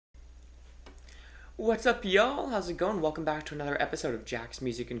What's up, y'all? How's it going? Welcome back to another episode of Jack's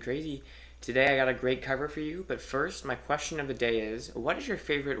Music and Crazy. Today I got a great cover for you, but first, my question of the day is, what is your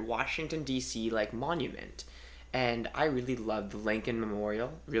favorite Washington, D.C. monument? And I really love the Lincoln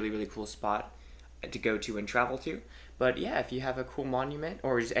Memorial. Really cool spot to go to and travel to. But yeah, if you have a cool monument,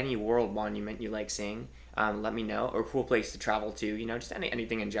 or just any world monument you like seeing, let me know. Or a cool place to travel to, just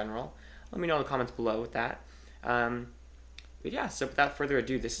anything in general. Let me know in the comments below with that. But yeah, so without further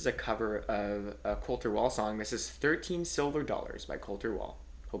ado, this is a cover of a Colter Wall song. This is 13 Silver Dollars by Colter Wall.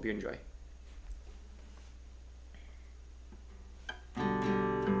 Hope you enjoy.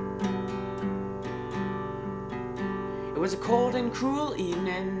 It was a cold and cruel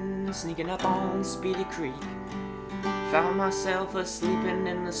evening, sneaking up on Speedy Creek. Found myself a-sleeping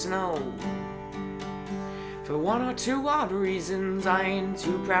in the snow. For one or two odd reasons I ain't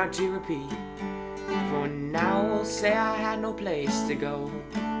too proud to repeat. For now we'll say I had no place to go.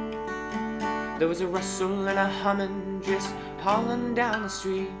 There was a rustle and a humming just hauling down the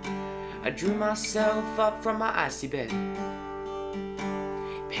street. I drew myself up from my icy bed.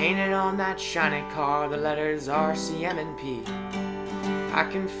 Painted on that shiny car the letters R, C, M, and P. I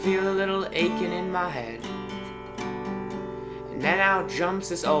can feel a little aching in my head. And then out jumps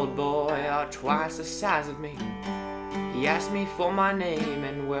this old boy, twice the size of me. He asked me for my name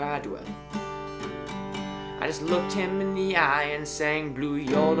and where I dwell. I just looked him in the eye and sang Blue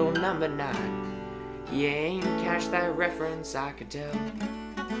Yodel number 9. He ain't catch that reference, I could tell.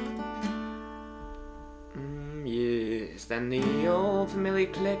 Yes, then the old familiar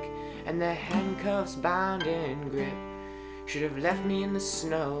click and the handcuffs bound in grip should have left me in the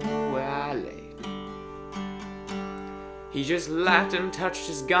snow where I lay. He just laughed and touched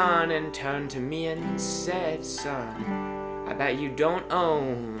his gun and turned to me and said, "Son, I bet you don't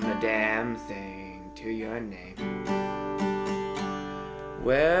own a damn thing to your name."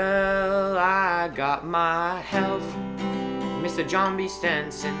 Well, I got my health, Mr. John B.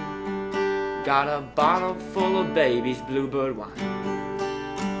 Stenson. Got a bottle full of baby's bluebird wine.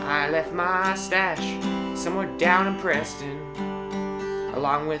 I left my stash somewhere down in Preston,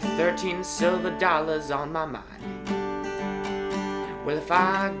 along with 13 silver dollars on my mind. Well, if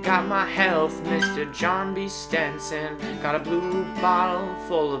I got my health, Mr. John B. Stenson got a blue bottle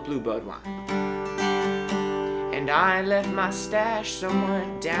full of bluebird wine. And I left my stash somewhere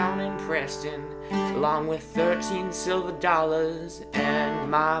down in Preston, along with 13 silver dollars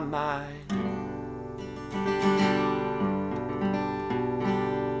and my mind.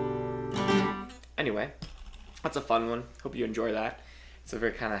 Anyway, that's a fun one. Hope you enjoy that. It's a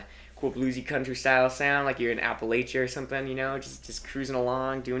very kind of cool bluesy country style sound, like you're in Appalachia or something, just cruising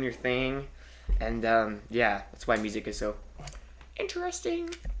along, doing your thing. And yeah, that's why music is so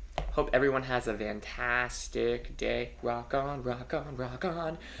interesting. Hope everyone has a fantastic day. Rock on, rock on, rock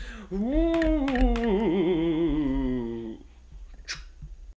on. Ooh.